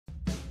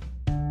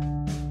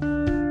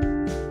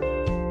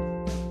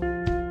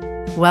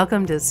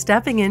Welcome to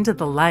Stepping into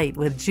the Light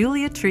with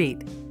Julia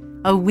Treat,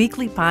 a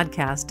weekly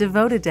podcast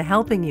devoted to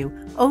helping you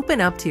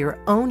open up to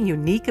your own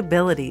unique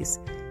abilities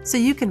so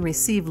you can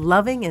receive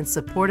loving and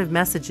supportive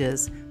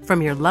messages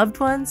from your loved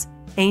ones,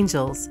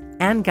 angels,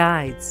 and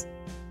guides.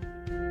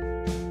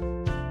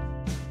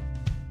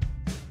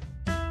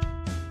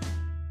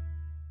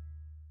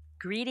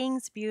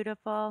 Greetings,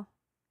 beautiful.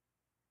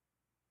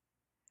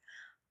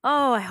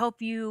 Oh, I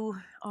hope you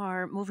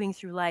are moving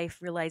through life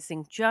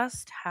realizing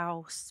just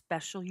how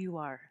special you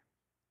are.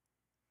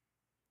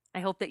 I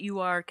hope that you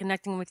are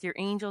connecting with your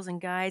angels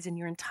and guides and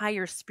your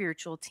entire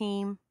spiritual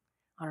team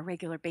on a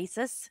regular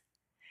basis.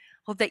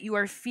 Hope that you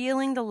are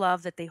feeling the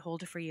love that they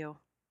hold for you,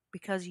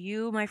 because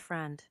you, my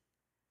friend,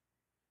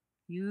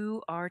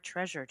 you are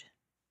treasured.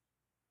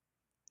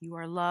 You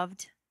are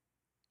loved,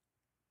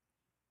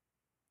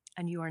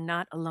 and you are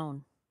not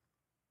alone.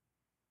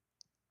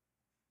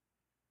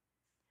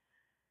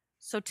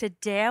 So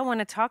today I want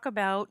to talk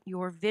about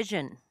your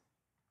vision.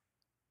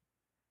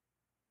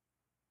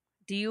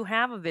 Do you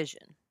have a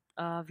vision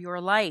of your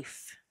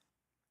life,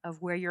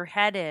 of where you're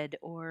headed,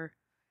 or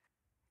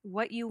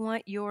what you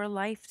want your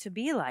life to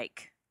be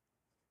like?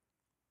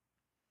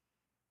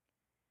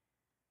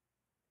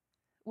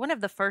 One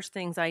of the first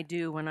things I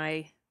do when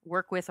I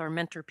work with or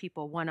mentor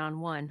people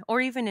one-on-one,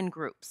 or even in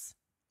groups,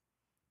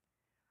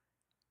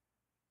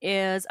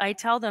 is I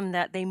tell them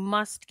that they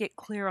must get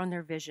clear on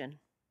their vision.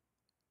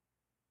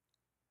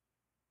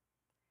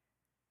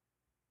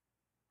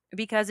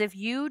 Because if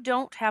you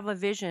don't have a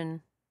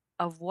vision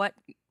of what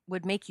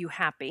would make you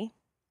happy,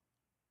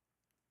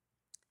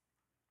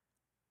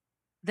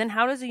 then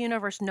how does the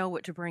universe know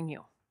what to bring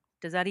you?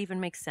 Does that even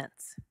make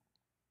sense?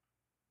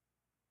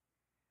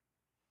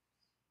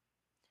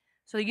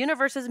 So the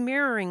universe is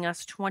mirroring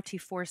us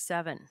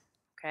 24/7,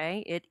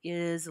 okay? It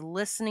is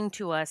listening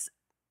to us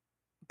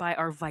by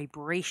our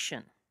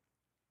vibration.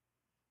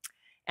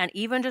 And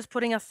even just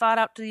putting a thought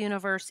out to the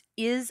universe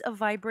is a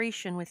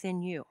vibration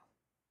within you.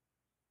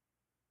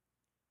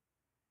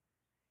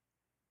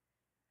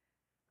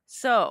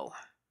 So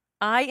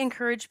I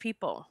encourage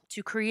people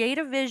to create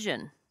a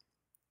vision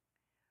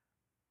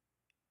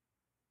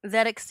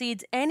that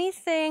exceeds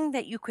anything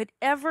that you could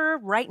ever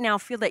right now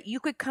feel that you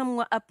could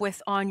come up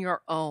with on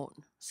your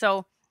own.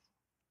 So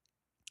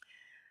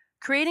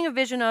creating a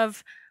vision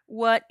of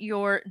what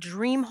your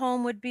dream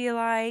home would be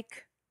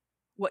like,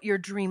 what your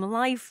dream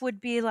life would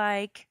be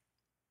like,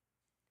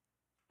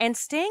 and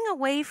staying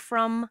away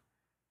from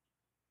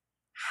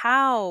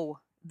how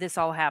this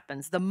all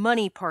happens, the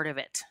money part of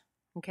it.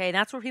 Okay,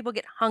 that's where people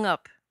get hung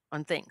up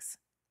on things.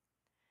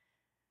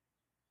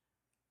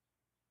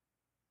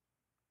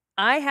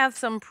 I have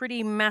some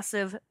pretty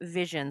massive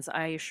visions,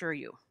 I assure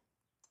you.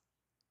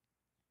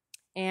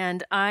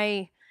 And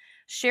I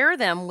share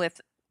them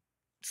with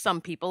some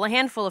people. A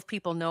handful of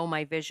people know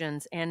my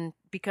visions, and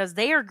because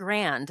they are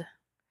grand,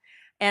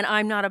 and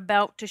I'm not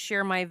about to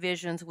share my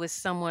visions with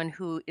someone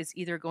who is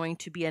either going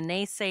to be a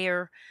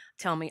naysayer,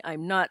 tell me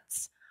I'm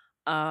nuts,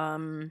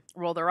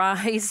 roll their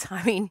eyes,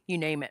 I mean, you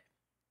name it.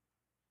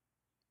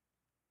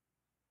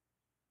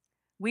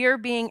 We are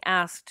being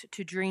asked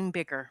to dream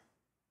bigger.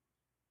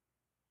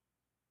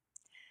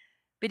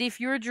 But if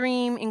your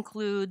dream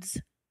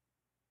includes,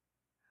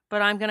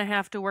 but I'm going to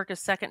have to work a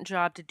second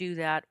job to do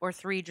that, or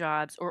 3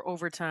 jobs, or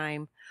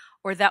overtime,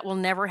 or that will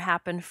never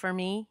happen for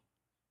me,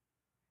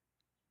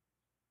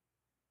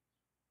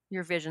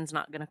 your vision's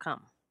not going to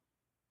come.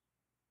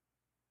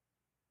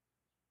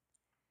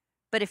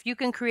 But if you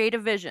can create a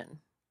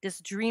vision,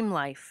 this dream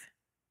life,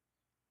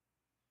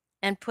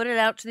 and put it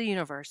out to the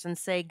universe and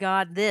say,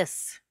 God,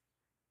 this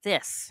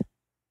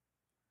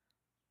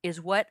is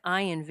what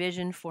I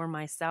envision for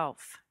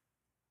myself.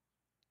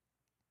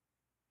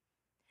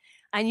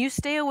 And you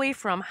stay away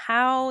from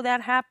how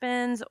that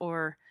happens,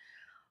 or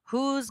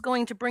who's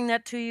going to bring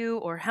that to you,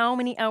 or how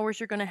many hours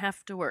you're going to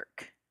have to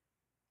work.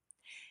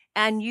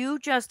 And you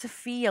just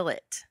feel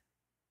it,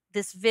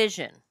 this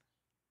vision,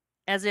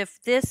 as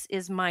if this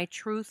is my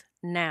truth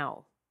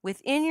now,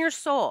 within your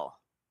soul.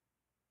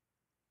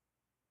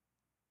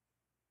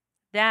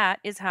 That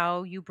is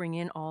how you bring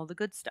in all the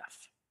good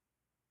stuff.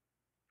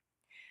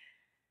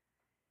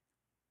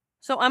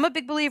 So I'm a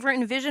big believer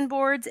in vision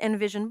boards and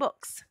vision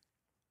books.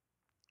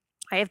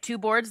 I have 2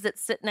 boards that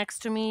sit next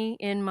to me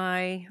in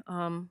my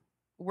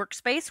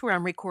workspace where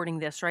I'm recording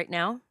this right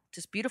now.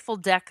 This beautiful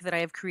deck that I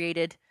have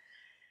created.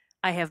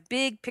 I have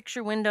big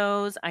picture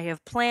windows. I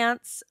have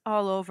plants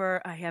all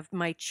over. I have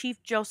my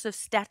Chief Joseph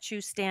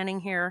statue standing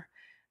here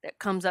that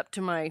comes up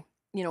to my,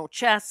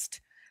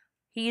 chest.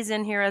 He's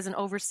in here as an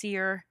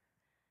overseer.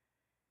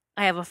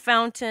 I have a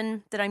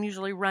fountain that I'm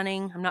usually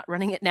running. I'm not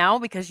running it now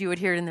because you would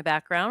hear it in the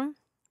background,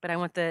 but I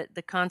want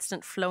the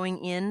constant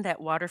flowing in,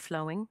 that water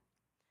flowing.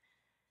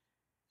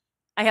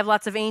 I have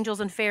lots of angels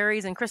and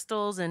fairies and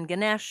crystals and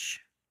Ganesh,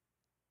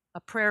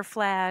 a prayer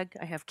flag.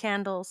 I have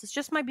candles. It's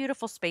just my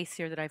beautiful space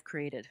here that I've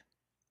created.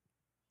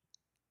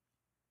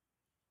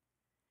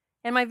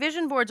 And my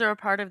vision boards are a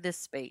part of this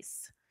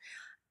space.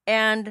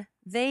 And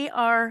they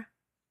are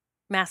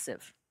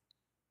massive.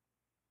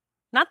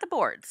 Not the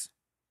boards.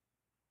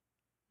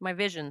 my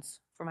visions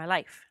for my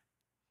life.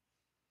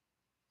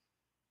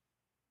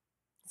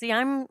 See,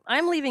 I'm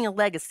leaving a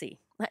legacy.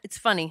 It's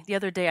funny. The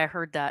other day I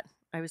heard that.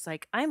 I was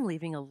like, I'm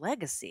leaving a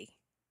legacy.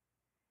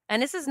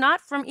 And this is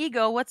not from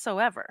ego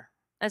whatsoever.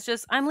 It's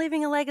just, I'm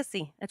leaving a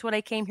legacy. That's what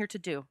I came here to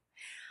do.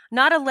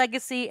 Not a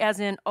legacy as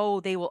in, oh,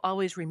 they will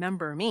always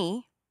remember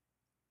me.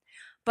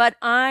 But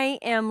I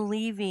am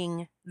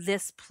leaving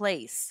this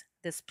place,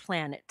 this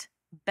planet,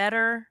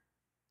 better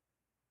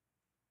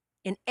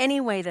in any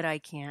way that I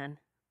can,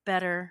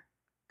 better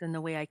than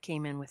the way I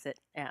came in with it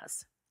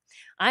as.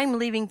 I'm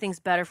leaving things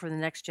better for the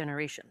next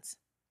generations.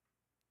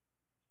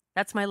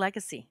 That's my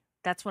legacy.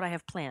 That's what I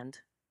have planned.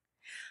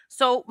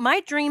 So my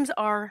dreams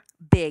are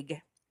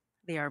big.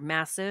 They are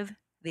massive.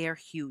 They are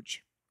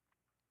huge.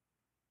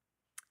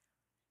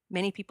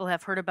 Many people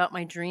have heard about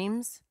my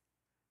dreams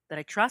that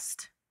I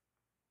trust,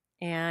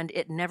 and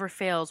it never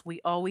fails.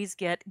 We always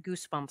get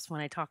goosebumps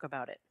when I talk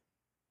about it.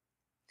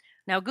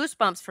 Now,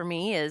 goosebumps for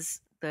me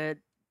is the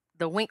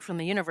wink from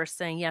the universe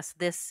saying, yes,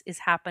 this is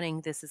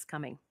happening. This is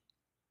coming.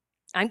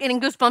 I'm getting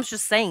goosebumps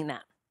just saying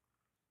that.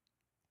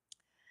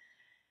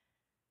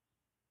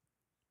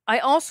 I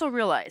also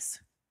realize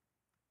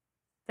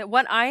that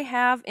what I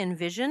have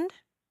envisioned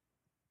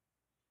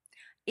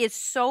is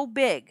so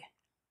big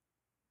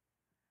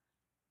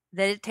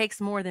that it takes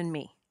more than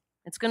me.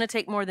 It's going to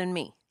take more than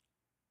me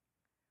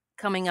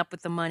coming up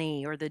with the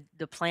money or the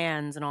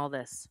plans and all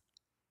this.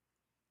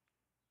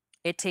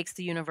 It takes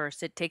the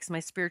universe. It takes my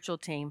spiritual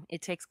team.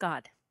 It takes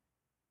God.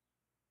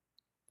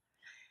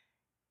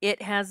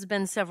 It has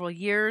been several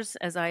years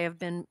as I have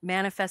been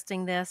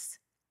manifesting this,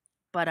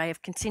 but I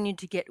have continued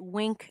to get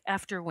wink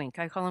after wink.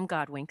 I call them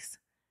God winks.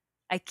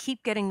 I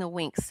keep getting the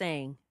wink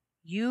saying,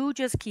 you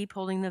just keep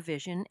holding the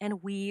vision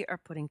and we are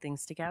putting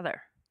things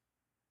together.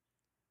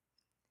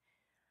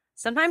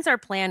 Sometimes our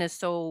plan is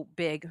so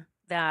big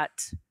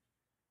that,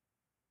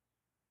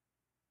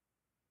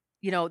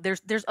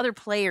 there's other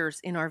players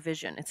in our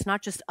vision. It's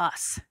not just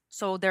us.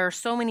 So there are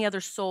so many other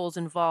souls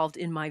involved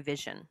in my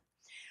vision.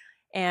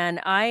 And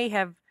I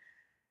have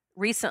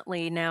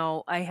recently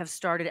I have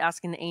started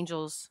asking the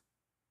angels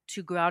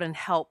to go out and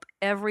help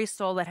every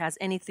soul that has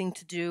anything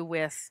to do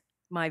with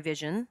my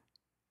vision.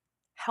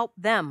 Help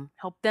them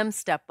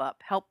step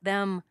up, help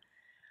them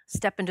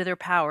step into their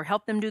power,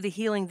 help them do the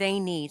healing they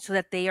need so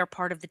that they are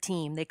part of the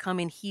team. They come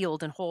in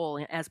healed and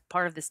whole as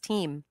part of this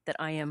team that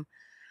I am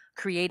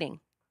creating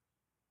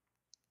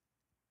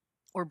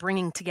or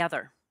bringing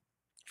together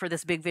for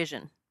this big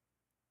vision.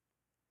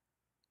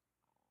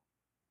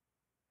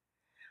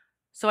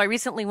 So I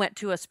recently went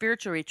to a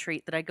spiritual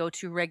retreat that I go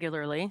to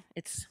regularly.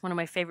 It's one of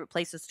my favorite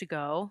places to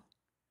go.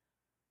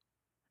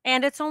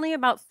 And it's only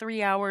about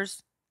 3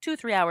 hours,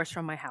 2-3 hours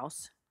from my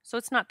house. So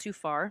it's not too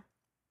far.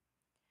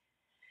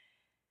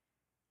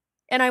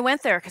 And I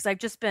went there because I've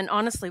just been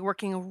honestly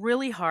working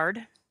really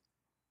hard.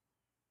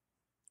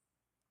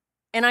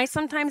 And I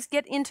sometimes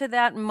get into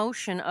that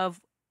motion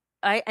of,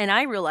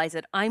 I realize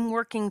that I'm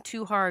working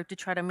too hard to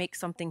try to make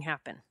something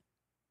happen.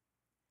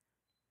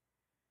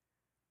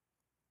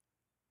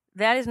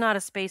 That is not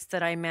a space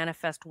that I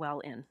manifest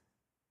well in.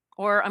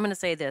 Or I'm going to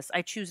say this,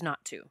 I choose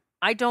not to.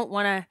 I don't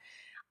want to,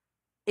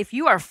 if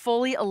you are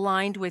fully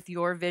aligned with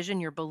your vision,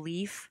 your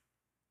belief,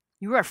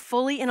 you are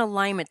fully in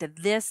alignment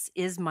that this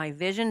is my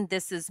vision.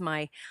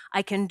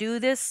 I can do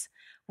this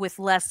with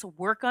less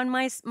work on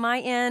my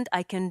end.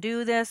 I can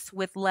do this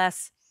with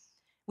less,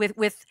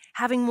 with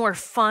having more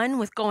fun,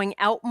 with going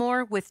out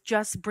more, with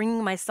just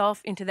bringing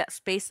myself into that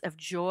space of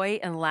joy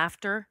and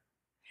laughter,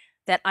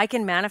 that I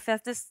can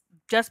manifest this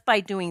just by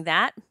doing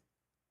that.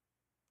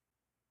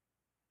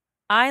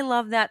 I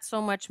love that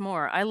so much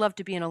more. I love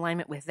to be in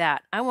alignment with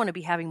that. I want to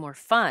be having more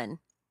fun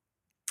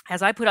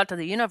as I put out to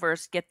the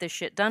universe, get this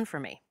shit done for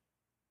me.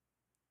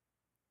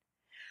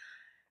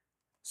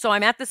 So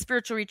I'm at the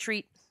spiritual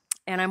retreat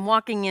and I'm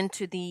walking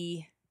into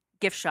the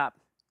gift shop.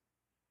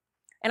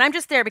 And I'm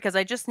just there because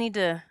I just need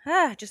to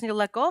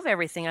let go of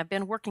everything. I've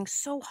been working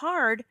so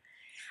hard.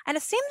 And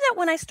it seems that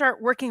when I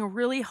start working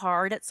really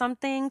hard at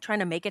something, trying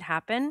to make it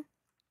happen,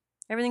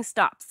 everything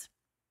stops.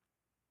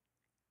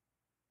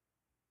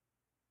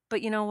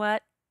 But you know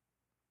what?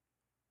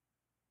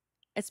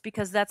 It's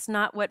because that's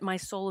not what my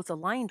soul is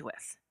aligned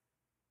with.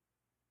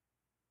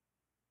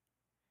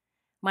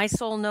 My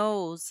soul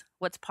knows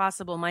what's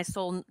possible. My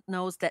soul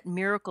knows that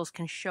miracles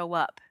can show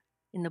up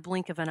in the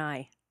blink of an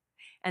eye,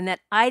 and that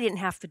I didn't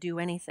have to do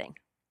anything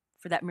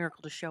for that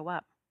miracle to show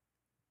up.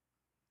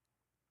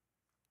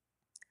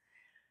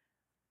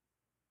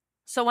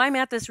 So I'm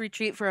at this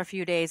retreat for a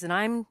few days, and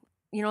I'm,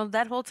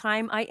 that whole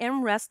time I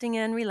am resting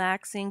and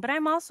relaxing, but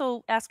I'm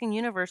also asking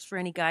universe for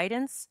any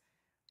guidance,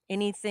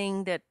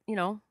 anything that, is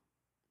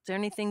there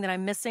anything that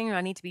I'm missing or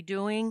I need to be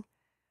doing?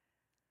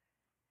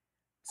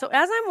 So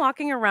as I'm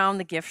walking around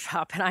the gift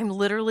shop and I'm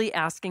literally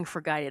asking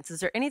for guidance, is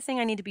there anything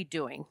I need to be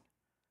doing?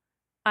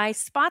 I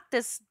spot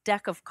this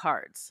deck of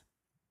cards.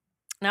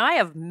 Now I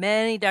have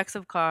many decks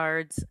of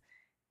cards,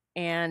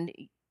 and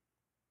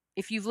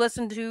if you've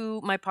listened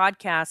to my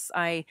podcasts,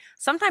 I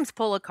sometimes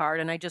pull a card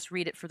and I just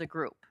read it for the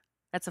group.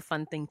 That's a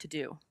fun thing to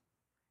do.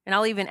 And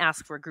I'll even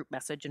ask for a group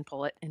message and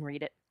pull it and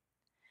read it.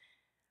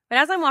 But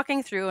as I'm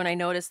walking through and I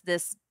notice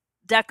this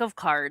deck of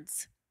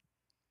cards,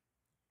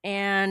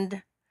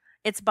 and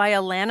it's by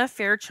Alana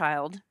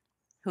Fairchild,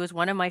 who is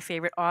one of my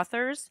favorite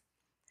authors.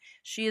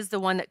 She is the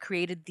one that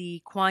created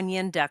the Kuan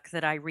Yin deck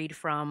that I read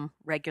from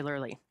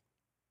regularly.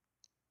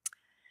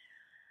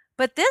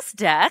 But this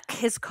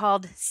deck is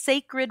called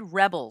Sacred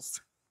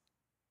Rebels.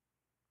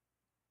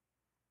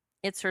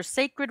 It's her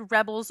Sacred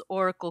Rebels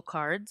Oracle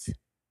cards,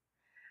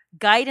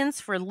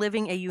 guidance for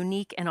living a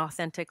unique and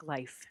authentic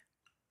life.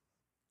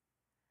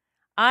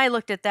 I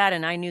looked at that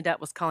and I knew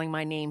that was calling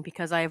my name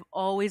because I have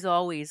always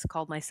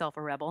called myself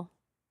a rebel.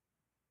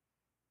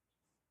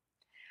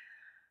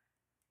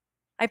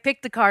 I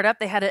picked the card up.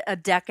 They had a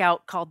deck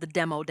out called the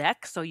demo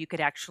deck, so you could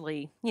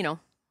actually,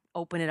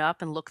 open it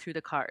up and look through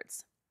the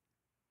cards.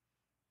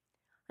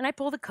 And I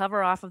pulled the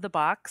cover off of the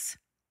box.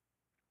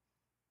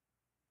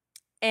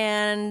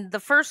 And the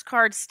first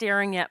card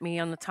staring at me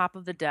on the top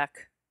of the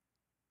deck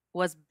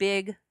was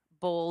Big,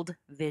 Bold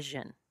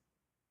Vision.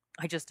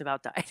 I just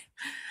about died.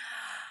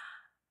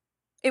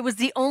 It was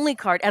the only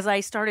card, as I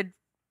started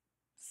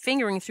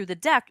fingering through the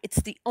deck, it's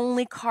the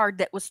only card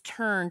that was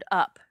turned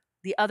up.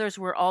 The others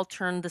were all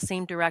turned the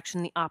same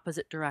direction, the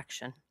opposite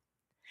direction.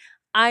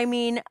 I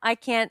mean,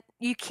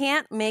 you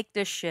can't make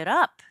this shit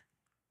up.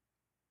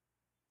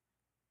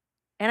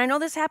 And I know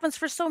this happens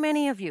for so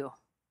many of you.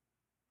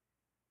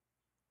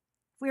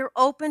 If we are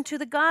open to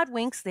the God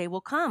winks, they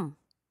will come.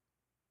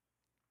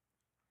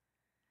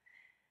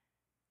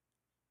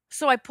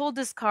 So I pulled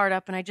this card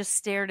up and I just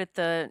stared at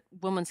the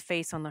woman's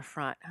face on the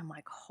front. I'm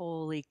like,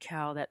 holy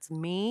cow, that's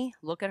me.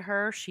 Look at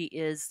her. She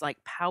is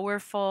like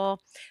powerful.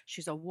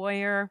 She's a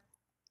warrior.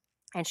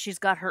 And she's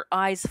got her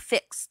eyes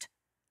fixed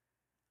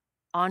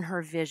on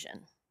her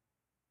vision.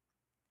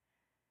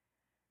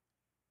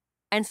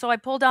 And so I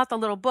pulled out the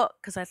little book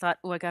because I thought,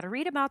 I got to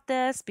read about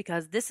this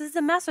because this is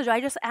the message I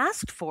just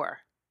asked for.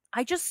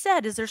 I just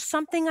said, is there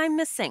something I'm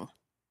missing?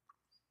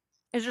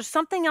 Is there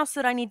something else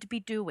that I need to be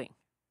doing?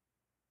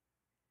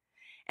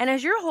 And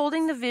as you're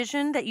holding the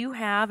vision that you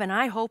have, and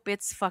I hope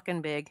it's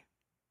fucking big,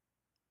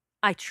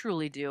 I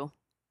truly do,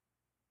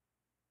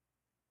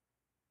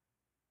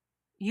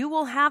 you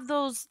will have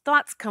those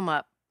thoughts come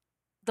up,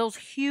 those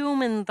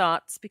human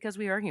thoughts, because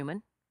we are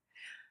human.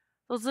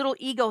 Those little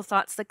ego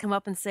thoughts that come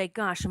up and say,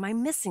 gosh, am I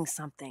missing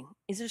something?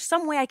 Is there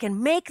some way I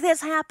can make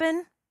this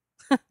happen?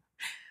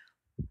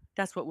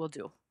 That's what we'll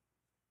do.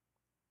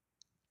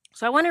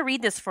 So I want to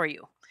read this for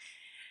you.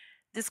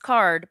 This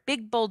card,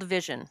 Big Bold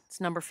Vision,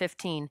 it's number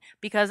 15,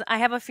 because I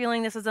have a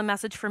feeling this is a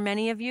message for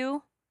many of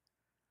you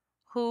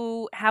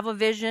who have a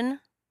vision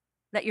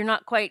that you're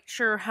not quite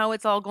sure how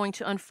it's all going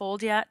to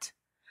unfold yet.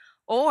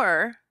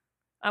 Or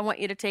I want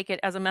you to take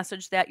it as a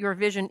message that your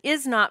vision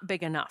is not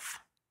big enough.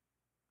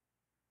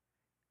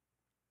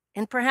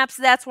 And perhaps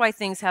that's why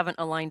things haven't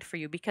aligned for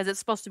you, because it's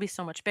supposed to be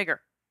so much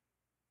bigger.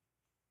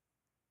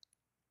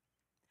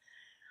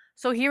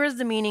 So here is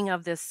the meaning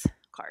of this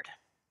card.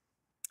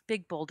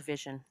 Big, bold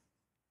vision.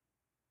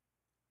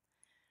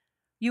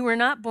 You were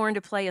not born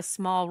to play a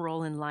small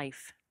role in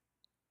life.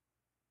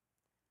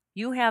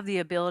 You have the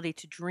ability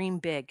to dream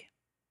big.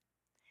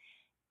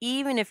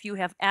 Even if you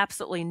have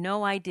absolutely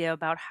no idea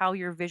about how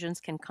your visions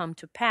can come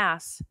to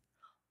pass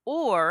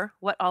or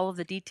what all of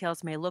the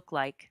details may look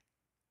like,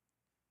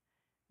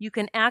 you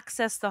can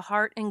access the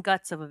heart and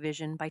guts of a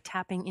vision by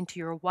tapping into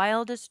your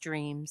wildest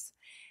dreams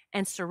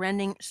and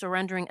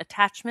surrendering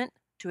attachment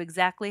to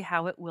exactly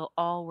how it will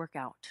all work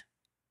out.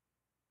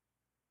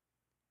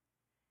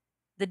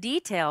 The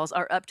details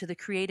are up to the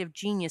creative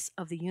genius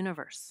of the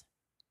universe.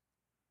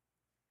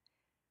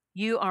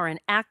 You are an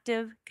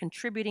active,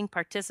 contributing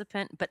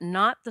participant, but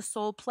not the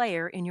sole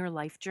player in your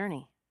life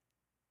journey.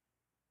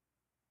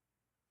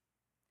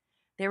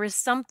 There is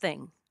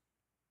something,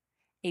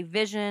 a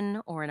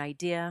vision or an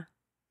idea,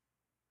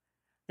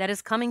 that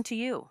is coming to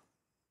you.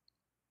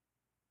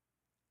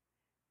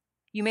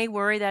 You may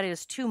worry that it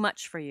is too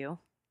much for you,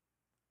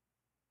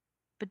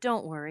 but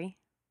don't worry.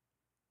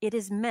 It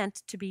is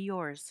meant to be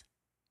yours.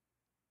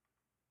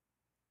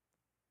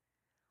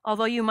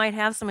 Although you might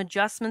have some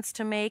adjustments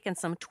to make and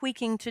some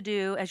tweaking to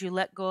do as you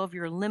let go of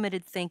your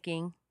limited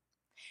thinking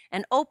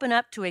and open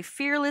up to a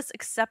fearless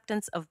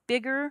acceptance of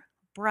bigger,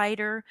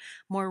 brighter,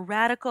 more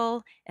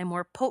radical, and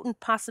more potent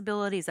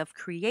possibilities of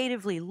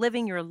creatively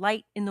living your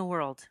light in the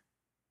world.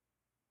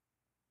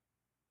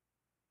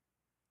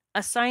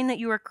 A sign that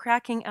you are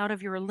cracking out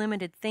of your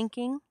limited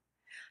thinking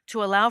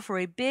to allow for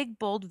a big,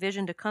 bold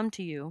vision to come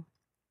to you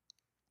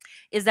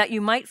is that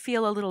you might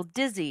feel a little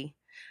dizzy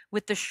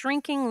with the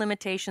shrinking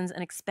limitations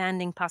and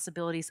expanding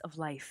possibilities of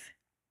life.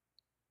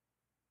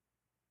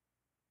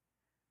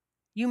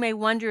 You may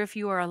wonder if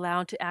you are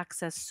allowed to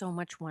access so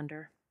much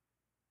wonder.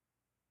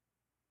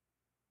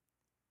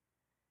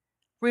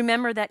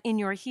 Remember that in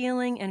your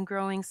healing and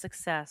growing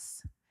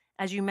success,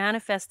 as you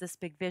manifest this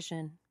big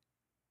vision,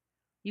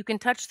 you can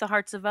touch the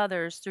hearts of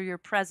others through your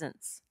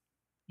presence,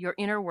 your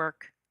inner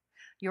work,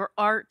 your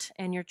art,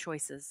 and your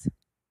choices.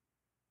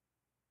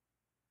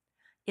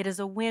 It is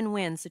a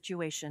win-win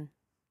situation.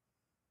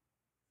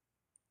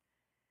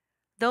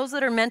 Those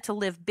that are meant to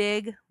live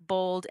big,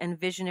 bold, and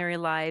visionary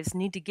lives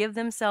need to give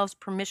themselves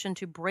permission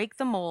to break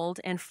the mold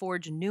and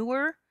forge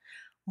newer,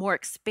 more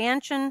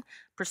expansion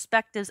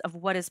perspectives of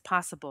what is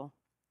possible,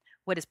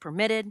 what is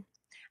permitted,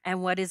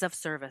 and what is of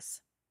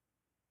service.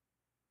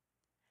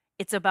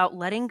 It's about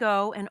letting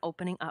go and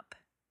opening up.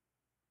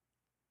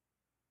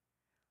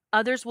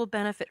 Others will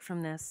benefit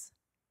from this.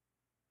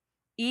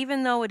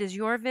 Even though it is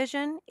your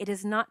vision, it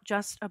is not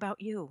just about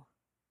you.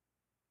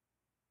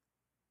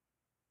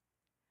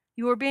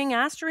 You are being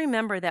asked to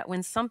remember that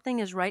when something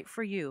is right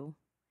for you,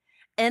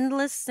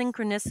 endless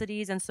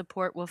synchronicities and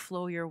support will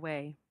flow your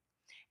way,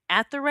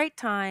 at the right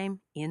time,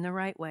 in the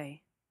right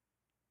way.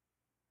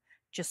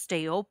 Just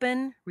stay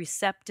open,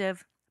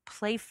 receptive,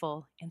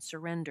 playful, and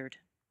surrendered.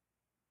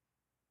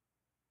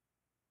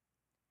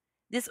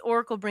 This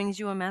oracle brings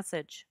you a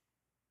message.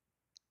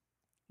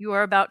 You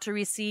are about to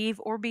receive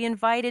or be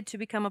invited to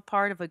become a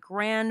part of a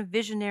grand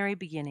visionary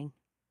beginning.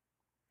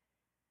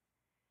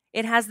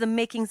 It has the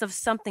makings of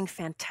something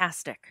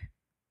fantastic.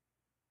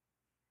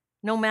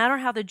 No matter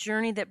how the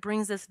journey that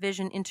brings this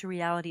vision into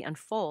reality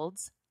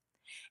unfolds,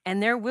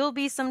 and there will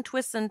be some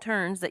twists and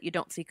turns that you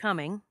don't see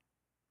coming,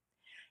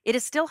 it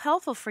is still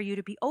helpful for you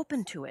to be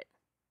open to it.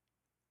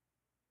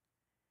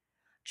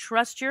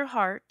 Trust your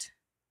heart,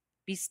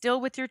 be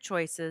still with your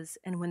choices,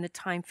 and when the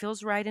time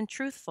feels right and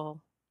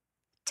truthful,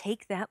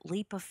 take that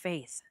leap of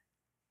faith.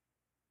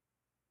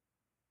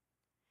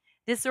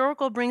 This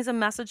oracle brings a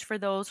message for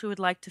those who would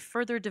like to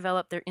further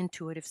develop their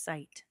intuitive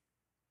sight.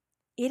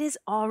 It is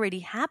already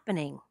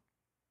happening.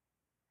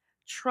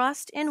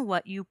 Trust in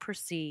what you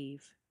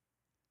perceive.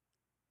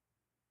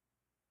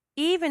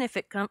 Even if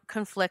it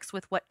conflicts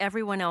with what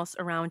everyone else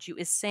around you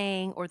is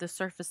saying or the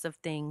surface of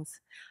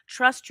things,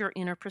 trust your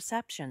inner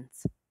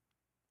perceptions.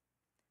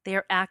 They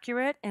are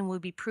accurate and will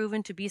be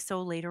proven to be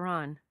so later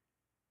on.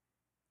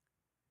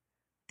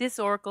 This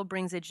oracle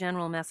brings a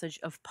general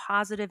message of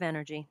positive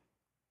energy.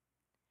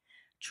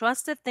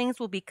 Trust that things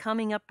will be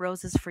coming up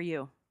roses for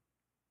you.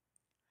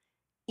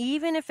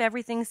 Even if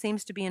everything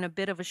seems to be in a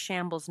bit of a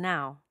shambles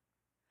now,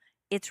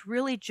 it's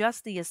really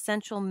just the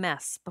essential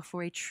mess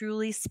before a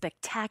truly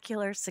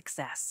spectacular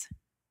success.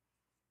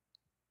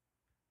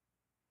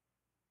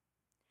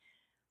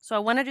 So I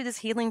want to do this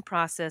healing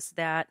process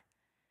that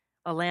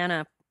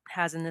Alana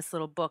has in this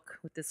little book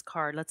with this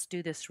card. Let's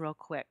do this real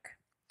quick.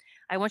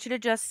 I want you to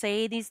just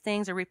say these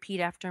things or repeat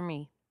after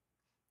me.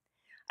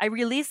 I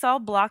release all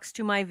blocks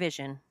to my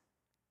vision.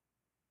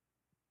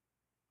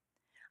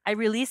 I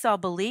release all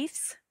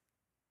beliefs,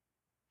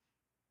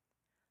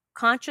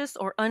 conscious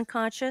or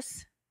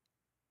unconscious,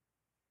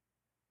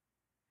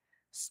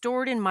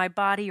 stored in my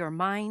body or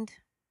mind,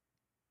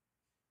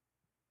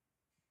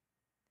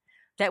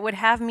 that would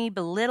have me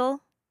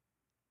belittle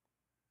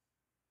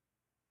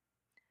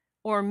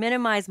or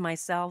minimize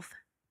myself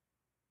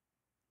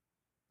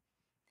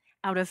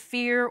out of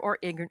fear or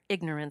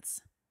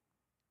ignorance.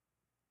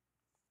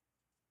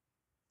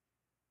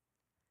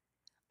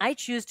 I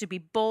choose to be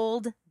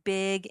bold,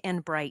 big,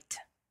 and bright.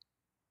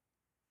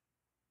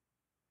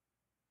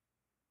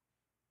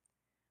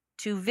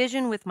 To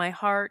vision with my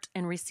heart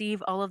and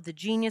receive all of the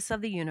genius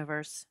of the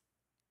universe.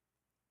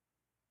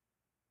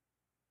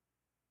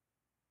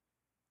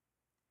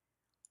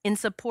 In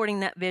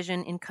supporting that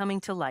vision in coming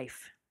to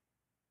life.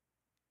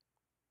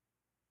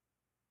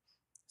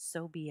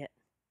 So be it.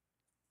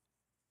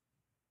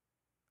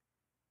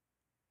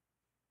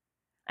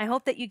 I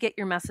hope that you get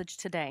your message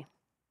today.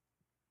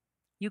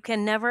 You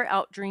can never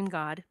outdream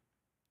God.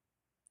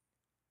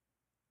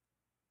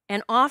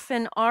 And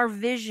often our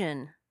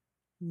vision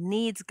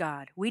needs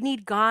God. We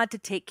need God to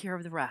take care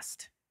of the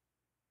rest.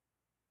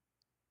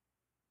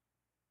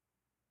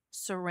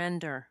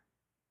 Surrender.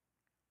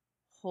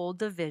 Hold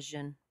the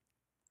vision.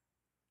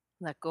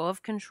 Let go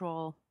of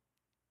control.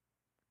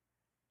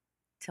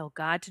 Tell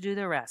God to do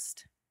the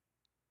rest.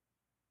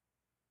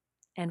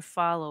 And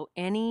follow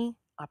any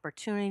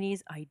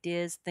opportunities,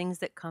 ideas, things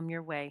that come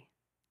your way.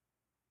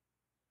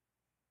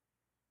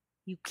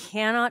 You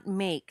cannot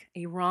make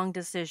a wrong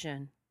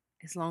decision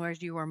as long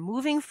as you are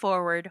moving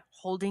forward,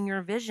 holding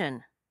your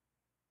vision.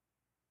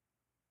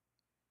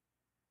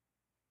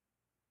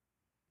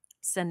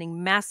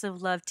 Sending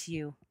massive love to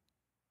you.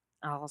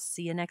 I'll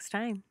see you next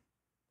time.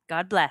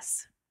 God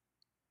bless.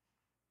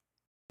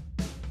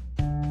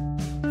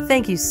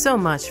 Thank you so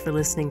much for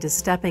listening to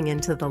Stepping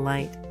into the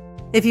Light.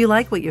 If you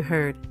like what you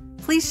heard,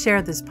 please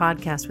share this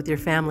podcast with your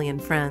family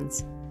and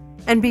friends.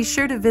 And be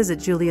sure to visit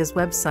Julia's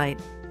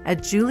website at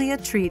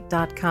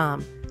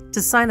juliatreat.com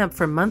to sign up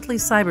for monthly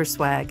cyber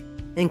swag,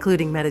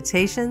 including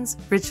meditations,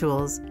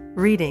 rituals,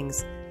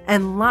 readings,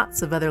 and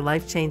lots of other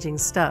life-changing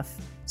stuff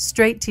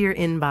straight to your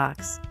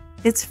inbox.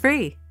 It's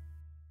free.